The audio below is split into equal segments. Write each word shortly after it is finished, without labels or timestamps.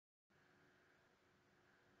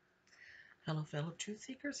Fellow truth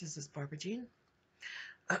seekers. This is Barbara Jean.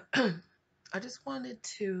 I just wanted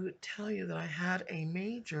to tell you that I had a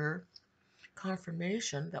major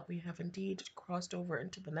confirmation that we have indeed crossed over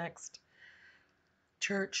into the next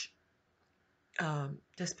church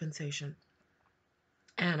dispensation.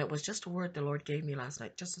 And it was just a word the Lord gave me last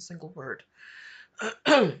night, just a single word.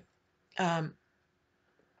 um, I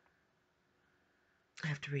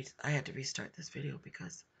had to restart this video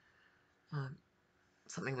because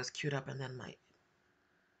something was queued up and then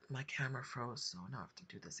my camera froze, so now I have to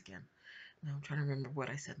do this again. Now I'm trying to remember what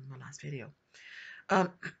I said in my last video.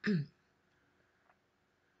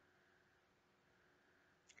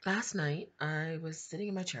 Last night, I was sitting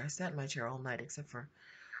in my chair. I sat in my chair all night except for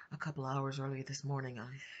a couple hours early this morning.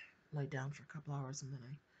 I laid down for a couple hours and then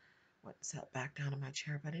I went and sat back down in my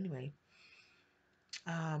chair. But anyway,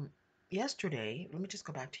 yesterday, let me just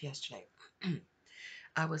go back to yesterday.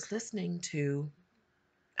 I was listening to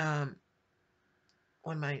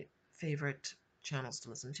one of my favorite channels to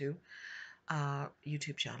listen to,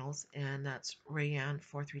 YouTube channels, and that's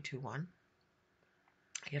Rayanne4321.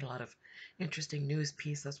 I get a lot of interesting news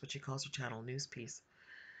piece. That's what she calls her channel, news piece,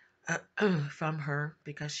 from her,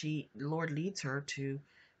 because Lord leads her to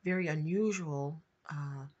very unusual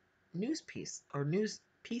news pieces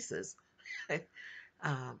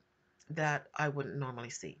that I wouldn't normally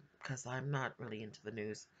see because I'm not really into the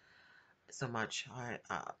news so much. I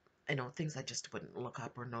know things I just wouldn't look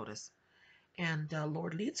up or notice, and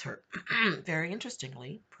Lord leads her very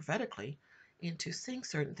interestingly, prophetically, into seeing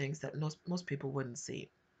certain things that most people wouldn't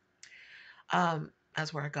see.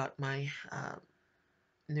 That's where I got my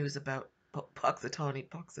news about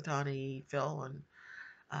Puxatawny Phil and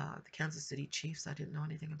the Kansas City Chiefs. I didn't know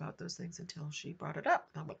anything about those things until she brought it up.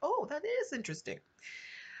 And I went, oh, that is interesting.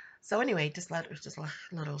 So anyway, just a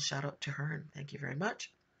little shout out to her and thank you very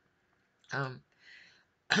much.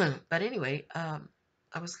 But anyway, I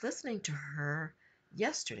was listening to her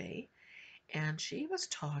yesterday, and she was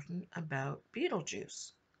talking about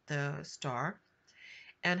Betelgeuse, the star,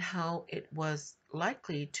 and how it was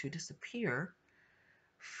likely to disappear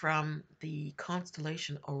from the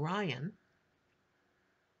constellation Orion,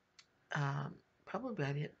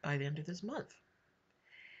 probably by the end of this month.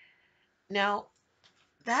 Now,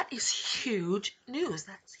 that is huge news.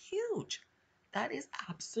 That's huge. That is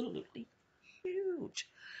absolutely huge.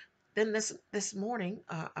 Then this morning,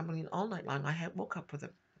 all night long, I had woke up with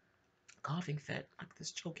a coughing fit. Like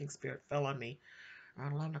this choking spirit fell on me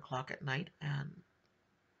around 11 o'clock at night, and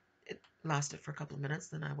it lasted for a couple of minutes.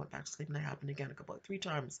 Then I went back to sleep, and it happened again three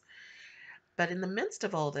times. But in the midst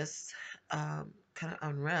of all this kind of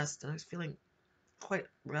unrest, and I was feeling quite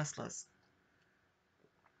restless,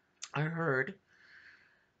 I heard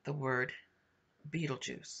the word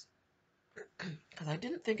Beetlejuice. Because I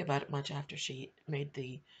didn't think about it much after she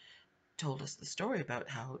told us the story about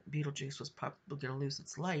how Beetlejuice was probably going to lose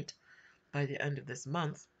its light by the end of this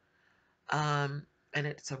month. And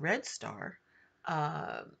it's a red star.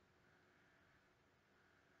 I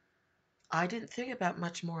didn't think about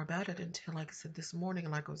much more about it until, like I said, this morning,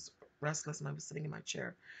 like I was restless and I was sitting in my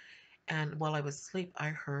chair. And while I was asleep, I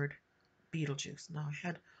heard Beetlejuice. Now, I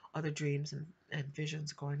had other dreams and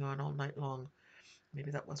visions going on all night long.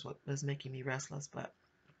 Maybe that was what was making me restless, but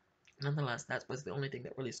nonetheless, that was the only thing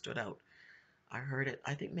that really stood out. I heard it.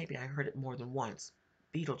 I think maybe I heard it more than once.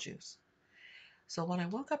 Beetlejuice. So when I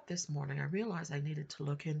woke up this morning, I realized I needed to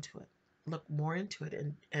look more into it,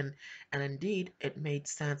 and indeed it made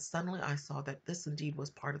sense. Suddenly I saw that this indeed was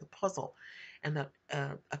part of the puzzle, and that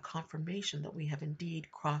a confirmation that we have indeed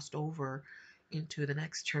crossed over into the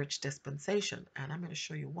next church dispensation, and I'm going to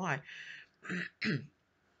show you why.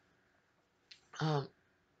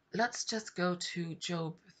 Let's just go to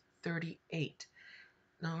Job 38.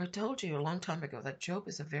 Now, I told you a long time ago that Job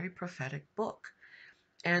is a very prophetic book.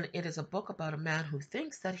 And it is a book about a man who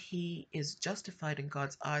thinks that he is justified in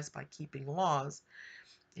God's eyes by keeping laws.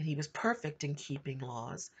 And he was perfect in keeping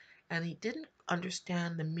laws. And he didn't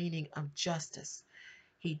understand the meaning of justice.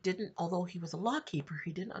 Although he was a law keeper,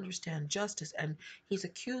 he didn't understand justice. And he's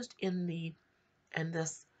accused in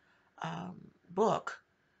this book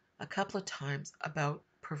a couple of times about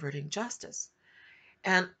perverting justice.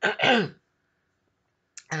 And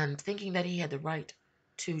and thinking that he had the right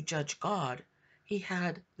to judge God, he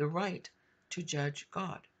had the right to judge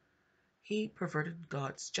God. He perverted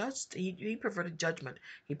God's he perverted judgment.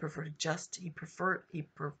 He perverted justice.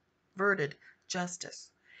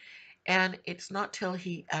 And it's not till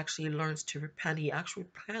he actually learns to repent, he actually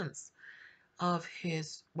repents of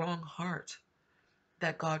his wrong heart,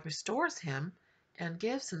 that God restores him and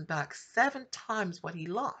gives him back 7 times what he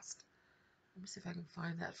lost. Let me see if I can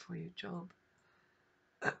find that for you, Job.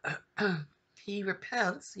 He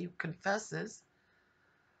repents, he confesses,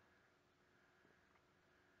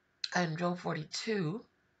 in Job 42,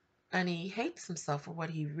 and he hates himself for what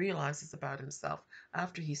he realizes about himself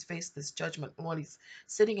after he's faced this judgment. While he's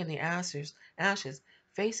sitting in the ashes,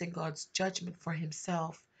 facing God's judgment for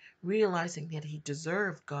himself, realizing that he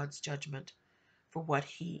deserved God's judgment for what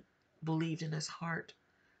he believed in his heart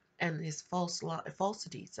and his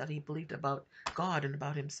falsities that he believed about God and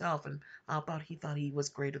about himself and about he thought he was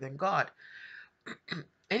greater than God.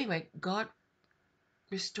 Anyway, God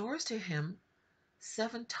restores to him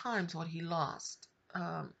 7 times what he lost.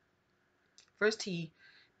 First, he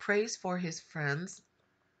prays for his friends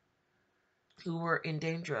who were in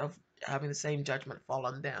danger of having the same judgment fall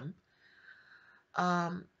on them.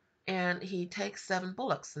 Um, and he takes 7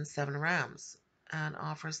 bullocks and 7 rams and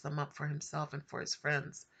offers them up for himself and for his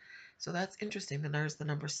friends. So that's interesting. Then there's the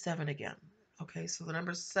number 7 again. Okay, so the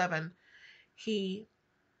number 7, he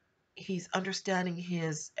he's understanding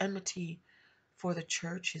his enmity for the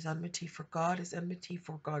church, his enmity for God, his enmity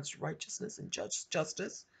for God's righteousness and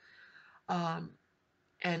justice. Um,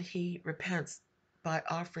 and he repents by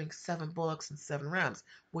offering 7 bullocks and 7 rams,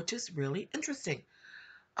 which is really interesting.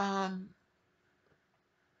 Um,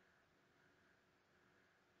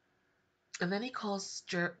 and then he calls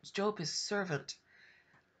Job his servant,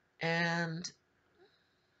 and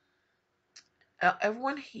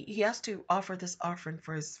everyone he has to offer this offering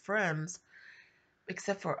for his friends,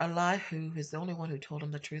 except for Elihu, who's the only one who told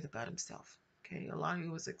him the truth about himself. Okay,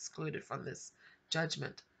 Elihu was excluded from this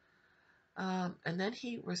judgment. And then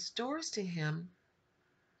he restores to him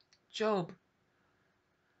Job.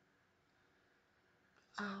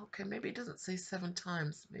 Oh, okay, maybe it doesn't say 7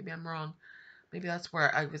 times. Maybe I'm wrong. Maybe that's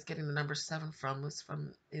where I was getting the number 7 from. Was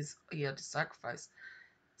from he had to sacrifice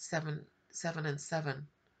 7 and 7.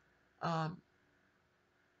 Um,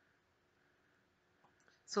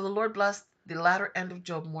 so the Lord blessed the latter end of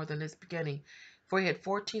Job more than his beginning, for he had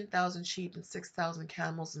 14,000 sheep and 6,000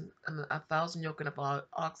 camels and 1,000 yoke of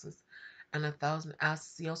oxen and 1,000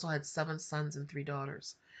 asses. He also had 7 sons and 3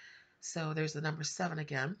 daughters. So there's the number 7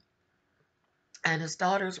 again. And his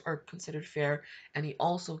daughters are considered fair, and he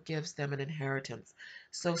also gives them an inheritance.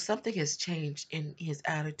 So something has changed in his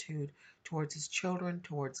attitude towards his children,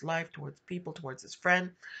 towards life, towards people, towards his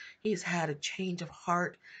friend. He's had a change of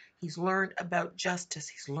heart. He's learned about justice.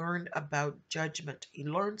 He's learned about judgment. He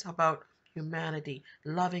learns about humanity.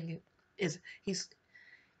 Loving is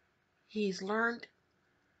he's learned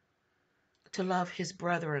to love his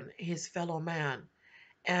brethren, his fellow man,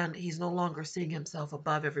 and he's no longer seeing himself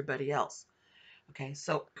above everybody else. Okay,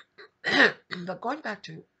 so but going back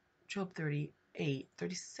to Job 38,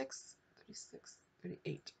 36, 36,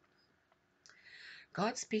 38,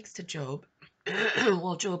 God speaks to Job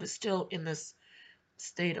while Job is still in this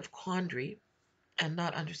state of quandary and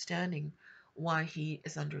not understanding why he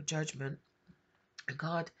is under judgment.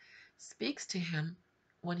 God speaks to him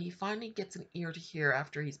when he finally gets an ear to hear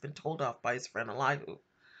after he's been told off by his friend Elihu.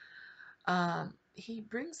 He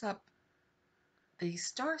brings up the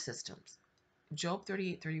star systems. Job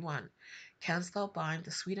 38:31. Canst thou bind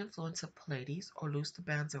the sweet influence of Pleiades, or loose the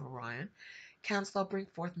bands of Orion? Canst thou bring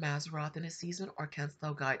forth Mazzaroth in his season, or canst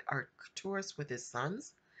thou guide Arcturus with his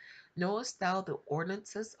sons? Knowest thou the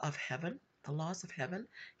ordinances of heaven, the laws of heaven?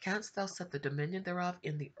 Canst thou set the dominion thereof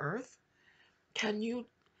in the earth? Can you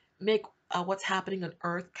make what's happening on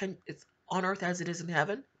earth? It's on earth as it is in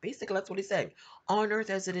heaven? Basically, that's what he's saying. On earth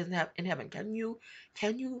as it is in heaven. Can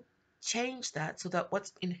you change that so that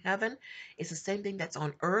what's in heaven is the same thing that's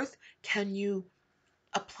on earth? Can you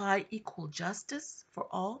apply equal justice for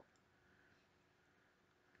all?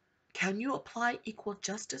 Can you apply equal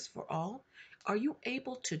justice for all? Are you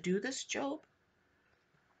able to do this, Job?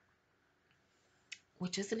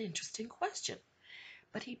 Which is an interesting question.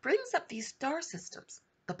 But he brings up these star systems,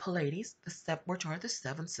 the Pleiades, which are the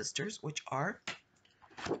 7 sisters, which are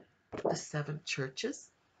the 7 churches.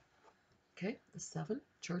 Okay, the 7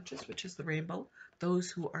 churches, which is the rainbow, those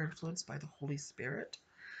who are influenced by the Holy Spirit.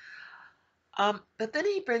 But then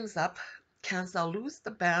he brings up, canst thou loose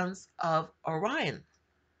the bands of Orion?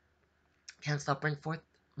 Canst thou bring forth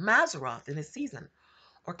Mazzaroth in his season?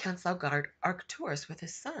 Or canst thou guard Arcturus with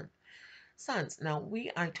his sons? Now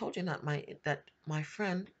I told you that my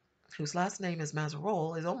friend, whose last name is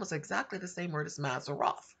Mazarol, is almost exactly the same word as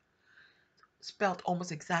Mazzaroth, spelled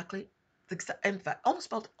almost exactly. In fact, almost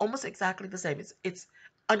spelled almost exactly the same. It's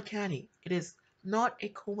uncanny. It is not a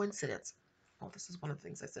coincidence. Oh, this is one of the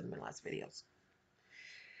things I said in my last videos.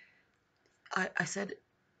 I said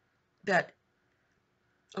that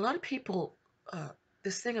a lot of people,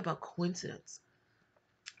 this thing about coincidence,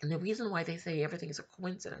 and the reason why they say everything is a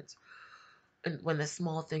coincidence, And when the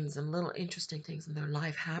small things and little interesting things in their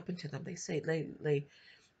life happen to them, they say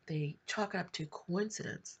they chalk it up to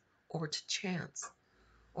coincidence or to chance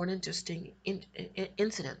or an interesting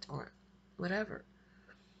incident or whatever.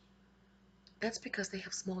 That's because they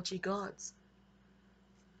have small g gods.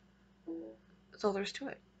 That's all there is to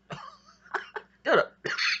it. No, no.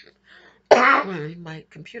 My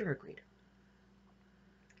computer agreed.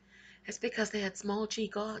 It's because they had small g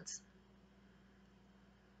gods.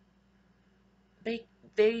 They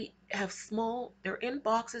they have small. They're in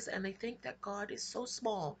boxes and they think that God is so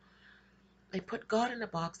small. They put God in a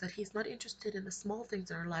box that He's not interested in the small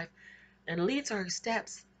things in our life and leads our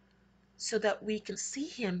steps so that we can see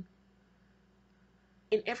Him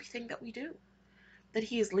in everything that we do. That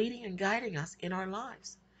He is leading and guiding us in our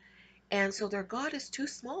lives. And so their God is too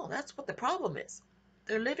small. That's what the problem is.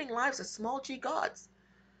 They're living lives as small g gods.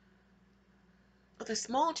 With a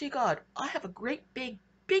small g God, I have a great big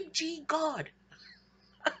G God,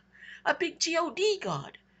 a big God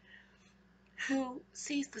God, who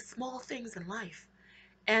sees the small things in life.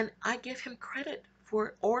 And I give him credit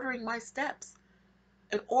for ordering my steps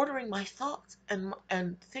and ordering my thoughts and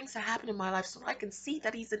things that happen in my life so that I can see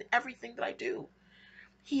that he's in everything that I do.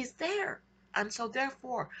 He's there. And so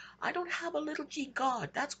therefore, I don't have a little g God.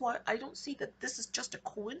 That's why I don't see that this is just a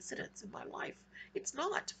coincidence in my life. It's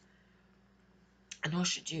not. And nor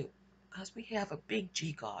should you. Because we have a big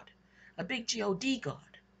G God. A big God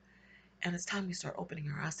God. And it's time we start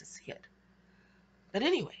opening our eyes to see it. But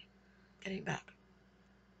anyway, getting back.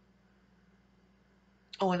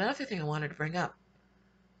 Oh, another thing I wanted to bring up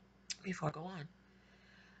before I go on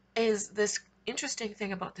is this interesting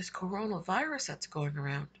thing about this coronavirus that's going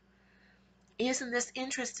around. Isn't this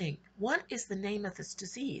interesting? What is the name of this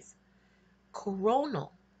disease?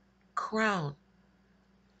 Coronal crown.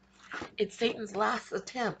 It's Satan's last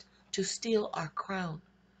attempt to steal our crown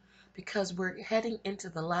because we're heading into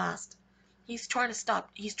the last. He's trying to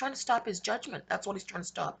stop his judgment. That's what he's trying to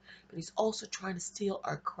stop. But he's also trying to steal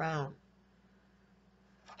our crown.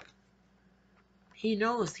 He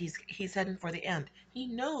knows he's heading for the end. He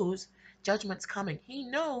knows judgment's coming. He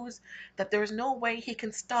knows that there's no way he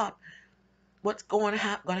can stop what's going to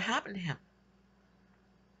happen to him.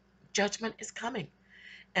 Judgment is coming,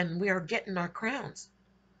 and we are getting our crowns.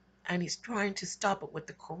 And he's trying to stop it with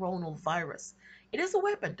the coronavirus. It is a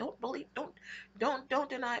weapon. Don't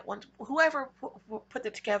deny it. Once whoever put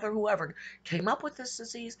it together, whoever came up with this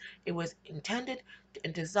disease, it was intended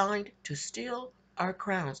and designed to steal our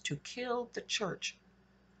crowns, to kill the church.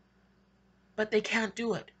 But they can't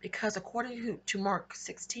do it because according to Mark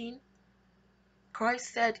 16,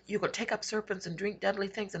 Christ said you can take up serpents and drink deadly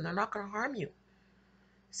things and they're not going to harm you.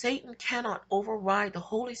 Satan cannot override the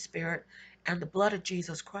Holy Spirit and the blood of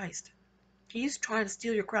Jesus Christ. He's trying to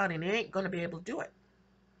steal your crown and he ain't going to be able to do it.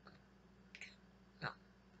 No.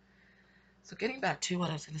 So getting back to what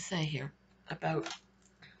I was going to say here about,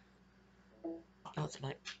 oh,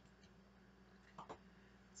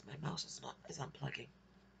 my mouse is unplugging.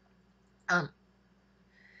 Um,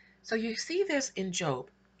 so you see this in Job.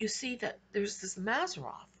 You see that there's this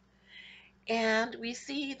Mazzaroth. And we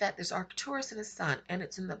see that there's Arcturus and his sun, and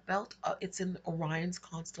it's in the belt, it's in Orion's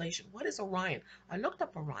constellation. What is Orion? I looked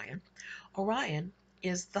up Orion. Orion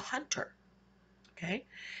is the hunter. Okay.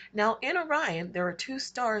 Now in Orion, there are two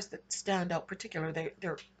stars that stand out particularly.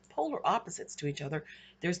 They're polar opposites to each other.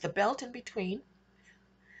 There's the belt in between,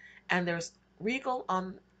 and there's Regal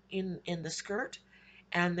in the skirt,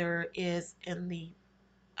 and there is in the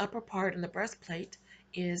upper part in the breastplate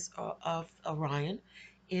is of Orion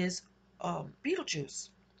is Betelgeuse.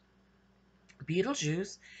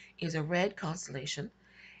 Betelgeuse is a red constellation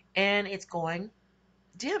and it's going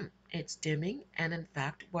dim. It's dimming, and in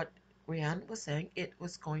fact, what Rianne was saying, it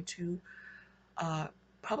was going to uh,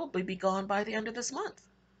 probably be gone by the end of this month.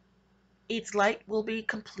 Its light will be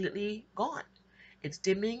completely gone. It's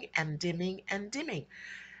dimming and dimming and dimming.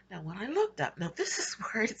 Now, when I looked up, now this is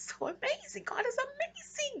where it's so amazing. God is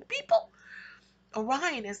amazing, people.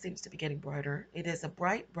 Orion seems to be getting brighter. It is a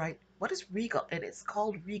bright. What is regal? It is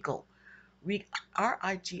called regal. Rigel.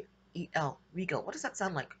 Regal. What does that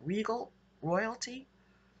sound like? Regal? Royalty?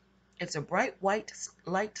 It's a bright white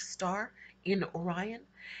light star in Orion.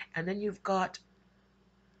 And then you've got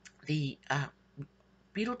the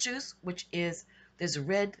Betelgeuse, which is this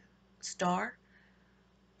red star,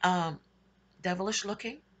 um, devilish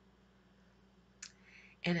looking,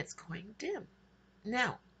 and it's going dim.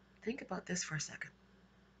 Now, think about this for a second.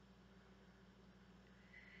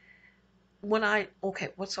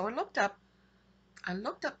 So I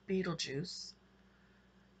looked up Beetlejuice,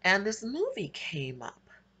 and this movie came up.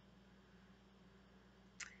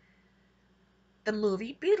 the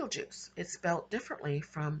movie Beetlejuice. It's spelled differently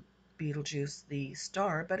from Beetlejuice the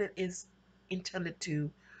star, but it is intended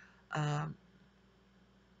to um,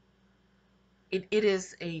 it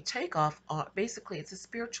is a takeoff on, basically it's a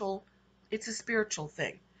spiritual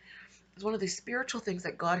thing. It's one of these spiritual things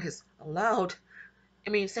that God has allowed.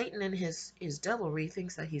 I mean, Satan in his devilry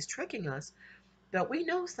thinks that he's tricking us, but we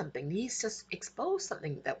know something. He's just exposed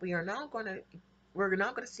something that we're now going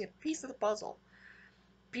to see a piece of the puzzle.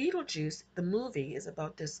 Beetlejuice, the movie, is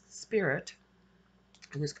about this spirit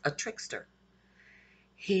who is a trickster.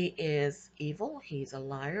 He is evil. He's a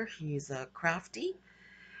liar. He's a crafty.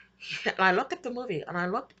 And I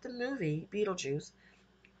looked up the movie, Beetlejuice.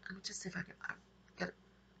 Let me just see if I can get it,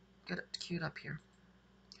 get it queued up here.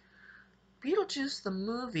 Beetlejuice, the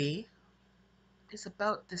movie, is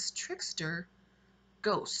about this trickster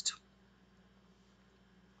ghost.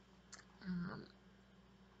 Um,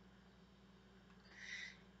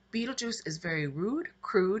 Beetlejuice is very rude,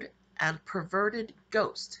 crude, and perverted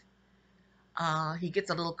ghost. He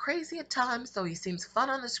gets a little crazy at times, though he seems fun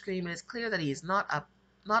on the screen, and it's clear that he is not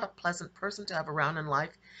a pleasant person to have around in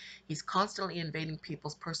life. He's constantly invading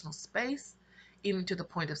people's personal space, even to the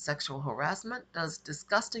point of sexual harassment, does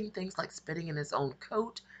disgusting things like spitting in his own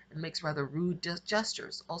coat, and makes rather rude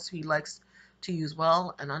gestures. Also, he likes to use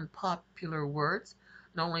well and unpopular words.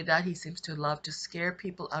 Not only that, he seems to love to scare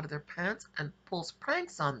people out of their pants and pulls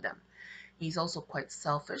pranks on them. He's also quite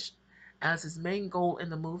selfish, as his main goal in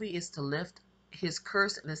the movie is to lift his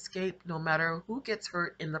curse and escape no matter who gets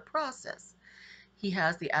hurt in the process. He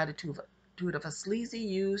has the attitude of a sleazy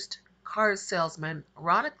used car salesman.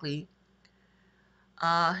 Ironically,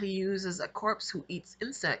 he uses a corpse who eats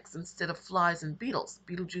insects instead of flies and beetles.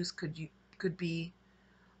 Beetlejuice could be.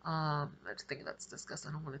 Let's think that's discussed.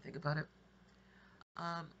 I don't want to think about it.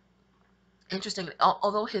 Um, Interesting.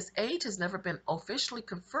 Although his age has never been officially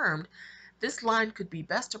confirmed, this line could be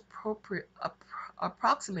best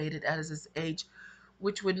approximated as his age,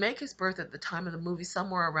 which would make his birth at the time of the movie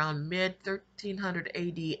somewhere around mid 1300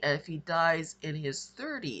 AD if he dies in his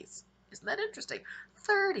 30s. Isn't that interesting?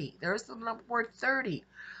 30. There's the word 30.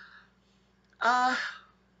 Uh,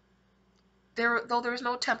 though there is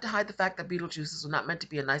no attempt to hide the fact that Beetlejuice is not meant to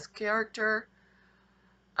be a nice character,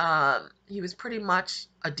 he was pretty much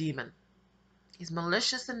a demon. He's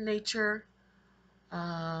malicious in nature.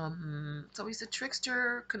 So he's a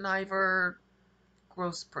trickster, conniver,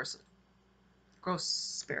 gross person, gross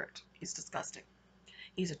spirit. He's disgusting.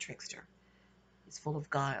 He's a trickster. He's full of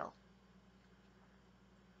guile,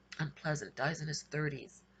 unpleasant, dies in his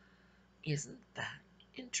 30s. Isn't that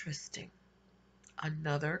interesting?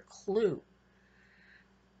 Another clue.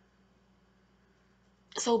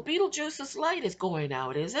 So Beetlejuice's light is going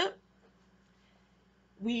out, is it?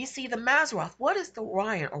 We see the Mazzaroth. What is the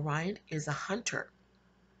Orion? Orion is a hunter.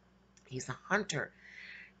 He's a hunter.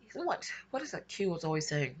 What is that Q was always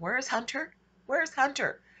saying? Where is Hunter? Where is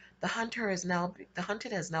Hunter? The hunted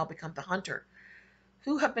has now become the hunter.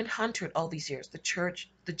 Who have been hunted all these years? The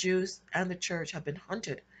church, the Jews, and the church have been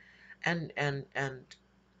hunted and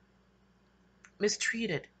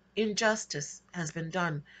mistreated. Injustice has been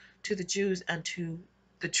done to the Jews and to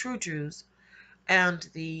the true Jews and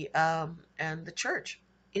the church.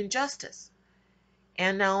 Injustice.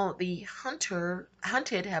 And now the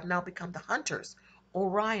hunted have now become the hunters.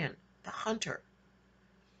 Orion, the hunter.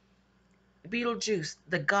 Beetlejuice,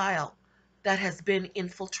 the guile that has been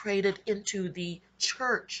infiltrated into the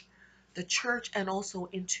church and also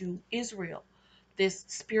into Israel. This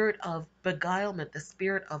spirit of beguilement, the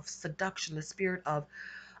spirit of seduction, the spirit of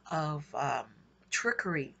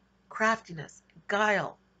trickery, craftiness,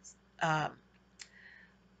 guile, um,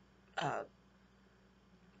 uh,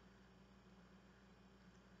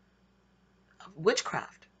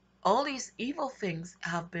 witchcraft. All these evil things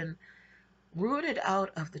have been rooted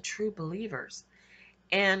out of the true believers.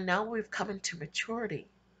 And now we've come into maturity.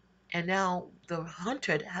 And now the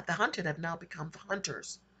hunted have now become the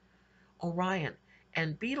hunters. Orion.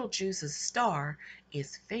 And Betelgeuse's star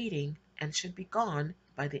is fading and should be gone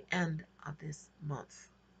by the end of this month.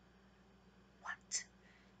 What?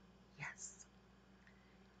 Yes.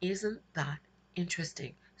 Isn't that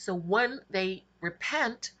interesting? So when they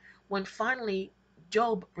repent, when finally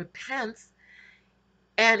Job repents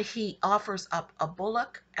and he offers up a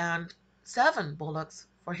bullock and 7 bullocks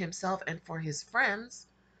for himself and for his friends,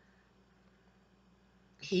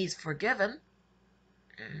 he's forgiven.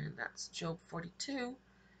 And that's Job 42.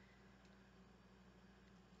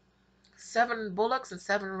 7 bullocks and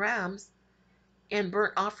 7 rams in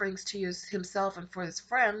burnt offerings to himself and for his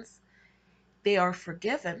friends. They are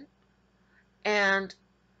forgiven. And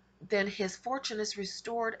then his fortune is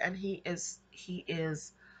restored and he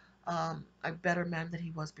is a better man than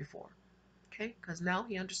he was before. Okay? Because now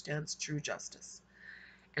he understands true justice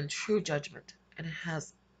and true judgment. And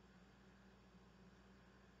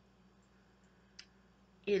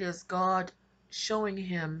it is God showing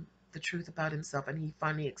him the truth about himself and he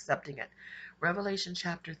finally accepting it. Revelation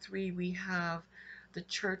chapter 3, we have the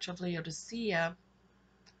church of Laodicea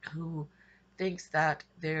who thinks that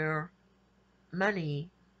their money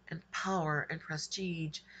and power and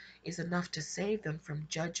prestige is enough to save them from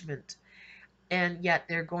judgment, and yet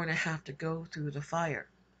they're going to have to go through the fire.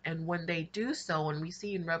 And when they do so, and we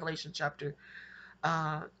see in Revelation chapter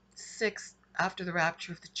 6, after the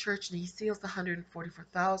rapture of the church, and he seals the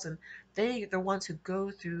 144,000, they are the ones who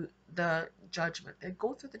go through the judgment. They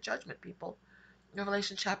go through the judgment, people.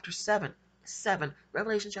 Revelation chapter 7. 7.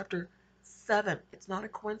 Revelation chapter 7. It's not a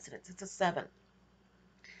coincidence. It's a 7.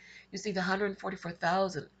 You see, the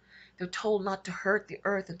 144,000, they're told not to hurt the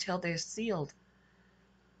earth until they're sealed.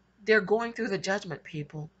 They're going through the judgment,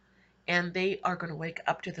 people, and they are going to wake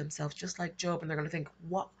up to themselves just like Job, and they're going to think,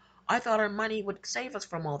 what? I thought our money would save us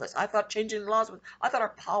from all this. I thought changing laws would, I thought our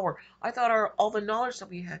power, I thought all the knowledge that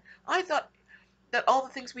we had, I thought that all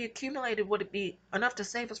the things we accumulated would be enough to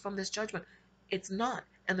save us from this judgment. It's not.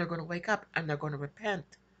 And they're going to wake up and they're going to repent.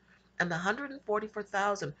 And the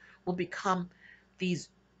 144,000 will become these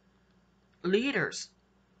leaders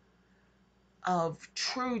of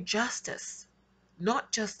true justice,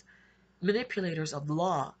 not just manipulators of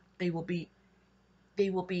law. They will be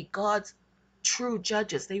God's true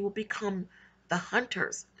judges. They will become the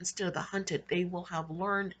hunters instead of the hunted. They will have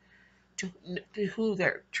learned to who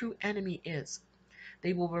their true enemy is.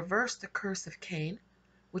 They will reverse the curse of Cain,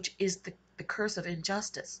 which is the curse of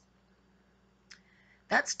injustice.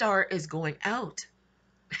 That star is going out.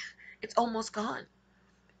 It's almost gone.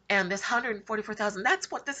 And this 144,000,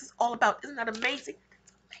 that's what this is all about. Isn't that amazing?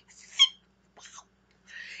 It's amazing. Wow.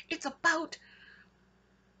 It's about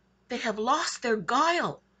they have lost their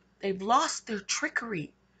guile. They've lost their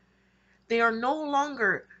trickery. They are no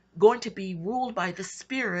longer going to be ruled by the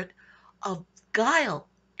spirit of guile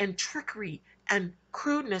and trickery and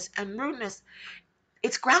crudeness and rudeness.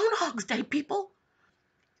 It's Groundhog's Day, people.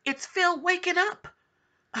 It's Phil waking up.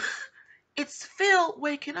 It's Phil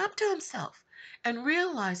waking up to himself and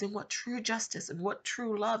realizing what true justice and what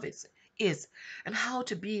true love is and how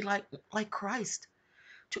to be like Christ,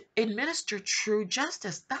 to administer true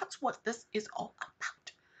justice. That's what this is all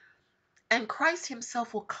about. And Christ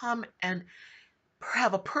himself will come and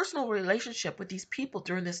have a personal relationship with these people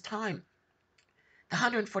during this time. The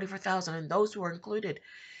 144,000 and those who are included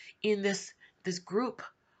in this group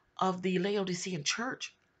of the Laodicean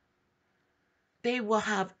church, they will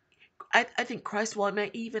have, I think Christ will may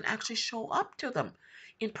even actually show up to them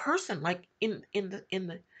in person, like in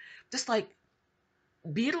the just like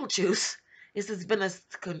Beetlejuice has been a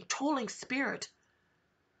controlling spirit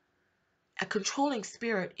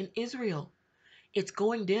in Israel. It's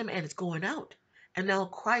going dim and it's going out. And now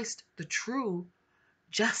Christ, the true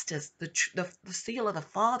justice, the seal of the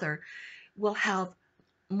Father, will have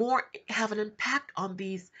an impact on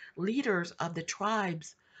these leaders of the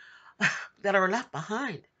tribes that are left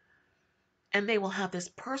behind. And they will have this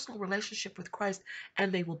personal relationship with Christ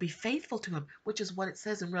and they will be faithful to him, which is what it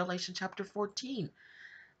says in Revelation chapter 14.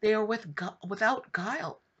 They are without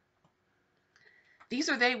guile. These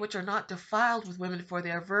are they which are not defiled with women, for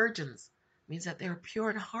they are virgins. It means that they are pure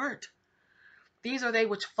in heart. These are they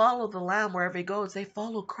which follow the Lamb wherever he goes. They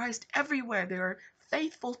follow Christ everywhere. They are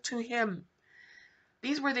faithful to him.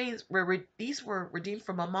 These were redeemed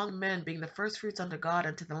from among men, being the first fruits unto God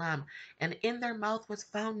and to the Lamb. And in their mouth was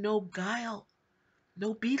found no guile,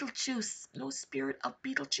 no Beetlejuice, no spirit of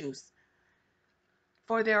Beetlejuice.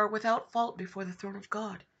 For they are without fault before the throne of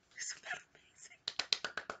God. Isn't that amazing?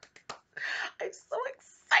 I'm so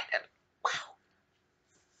excited. Wow.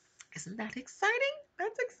 Isn't that exciting?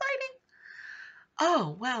 That's exciting.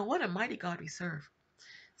 Oh, wow. What a mighty God we serve.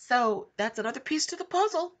 So that's another piece to the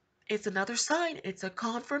puzzle. It's another sign. It's a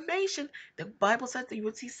confirmation. The Bible says that you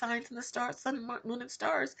would see signs in the stars, sun, moon, and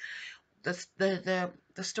stars. The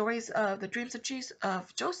stories of the dreams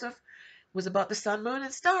of Joseph was about the sun, moon,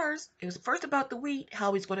 and stars. It was first about the wheat,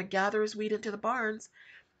 how he's going to gather his wheat into the barns,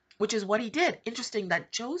 which is what he did. Interesting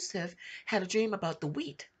that Joseph had a dream about the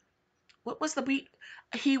wheat. What was the wheat?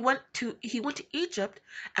 He went to Egypt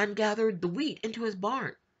and gathered the wheat into his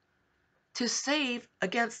barn to save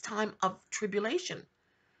against time of tribulation.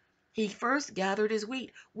 He first gathered his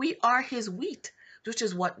wheat. We are his wheat, which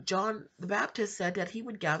is what John the Baptist said, that he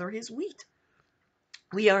would gather his wheat.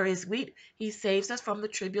 We are his wheat. He saves us from the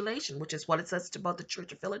tribulation, which is what it says about the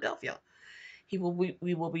church of Philadelphia. We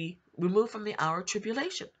will be removed from the hour of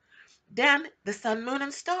tribulation. Then the sun, moon,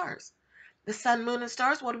 and stars. The sun, moon, and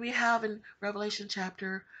stars, what do we have in Revelation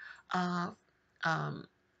chapter uh, um,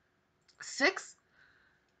 6?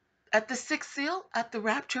 At the sixth seal, at the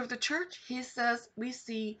rapture of the church, he says we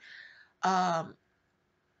see um,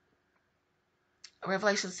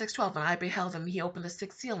 Revelation 6:12, and I beheld him, he opened the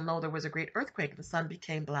sixth seal, and lo, there was a great earthquake, and the sun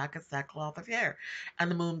became black as sackcloth of hair,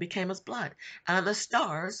 and the moon became as blood, and the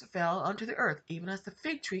stars fell unto the earth, even as the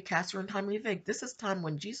fig tree cast her untimely fig. This is time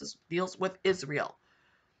when Jesus deals with Israel,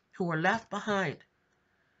 who were left behind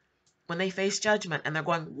when they face judgment, and they're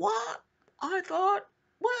going, what? I thought,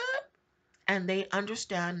 what? And they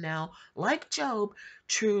understand now, like Job,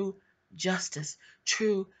 true justice,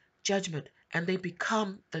 true judgment. And they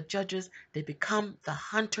become the judges, they become the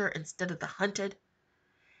hunter instead of the hunted.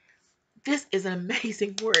 This is an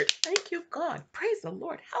amazing word. Thank you, God. Praise the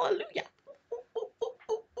Lord. Hallelujah. Ooh, ooh, ooh,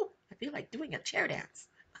 ooh, ooh. I feel like doing a chair dance.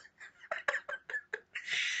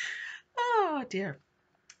 Oh, dear.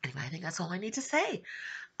 Anyway, I think that's all I need to say.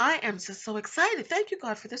 I am just so excited. Thank you,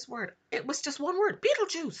 God, for this word. It was just one word,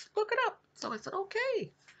 Beetlejuice. Look it up. So I said,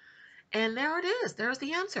 okay. And there it is. There's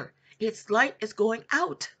the answer. Its light is going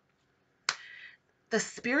out. The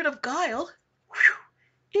spirit of guile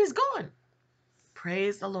is gone.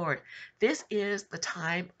 Praise the Lord. This is the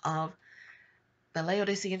time of the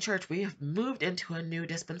Laodicean church. We have moved into a new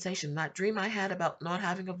dispensation. That dream I had about not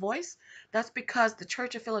having a voice, that's because the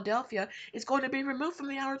church of Philadelphia is going to be removed from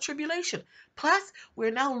the hour of tribulation. Plus,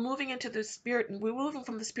 we're now moving into the spirit, and we're moving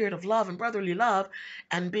from the spirit of love and brotherly love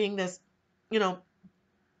and being this, you know,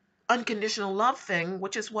 unconditional love thing,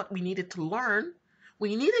 which is what we needed to learn.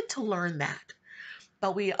 We needed to learn that.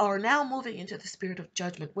 But we are now moving into the spirit of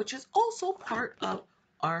judgment, which is also part of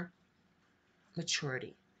our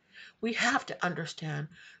maturity. We have to understand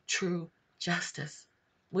true justice.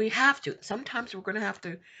 We have to. Sometimes we're going to have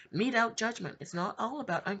to mete out judgment. It's not all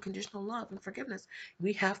about unconditional love and forgiveness.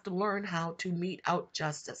 We have to learn how to mete out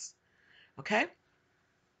justice. Okay?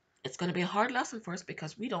 It's going to be a hard lesson for us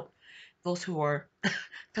because we don't, those who are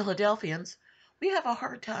Philadelphians, we have a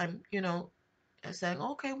hard time, saying,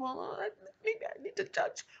 okay, well, maybe I need to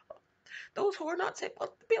judge those who are not saved.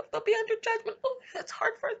 Well, they'll be under judgment. Oh, that's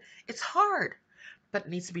hard for us. It's hard, but it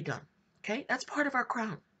needs to be done. Okay? That's part of our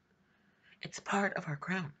crown. It's part of our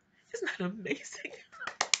crown. Isn't that amazing?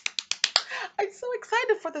 I'm so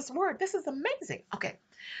excited for this word. This is amazing. Okay,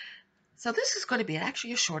 so this is going to be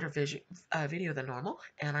actually a shorter video than normal,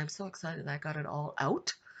 and I'm so excited that I got it all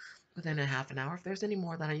out within a half an hour. If there's any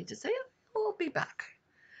more that I need to say, I'll be back.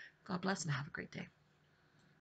 God bless and have a great day.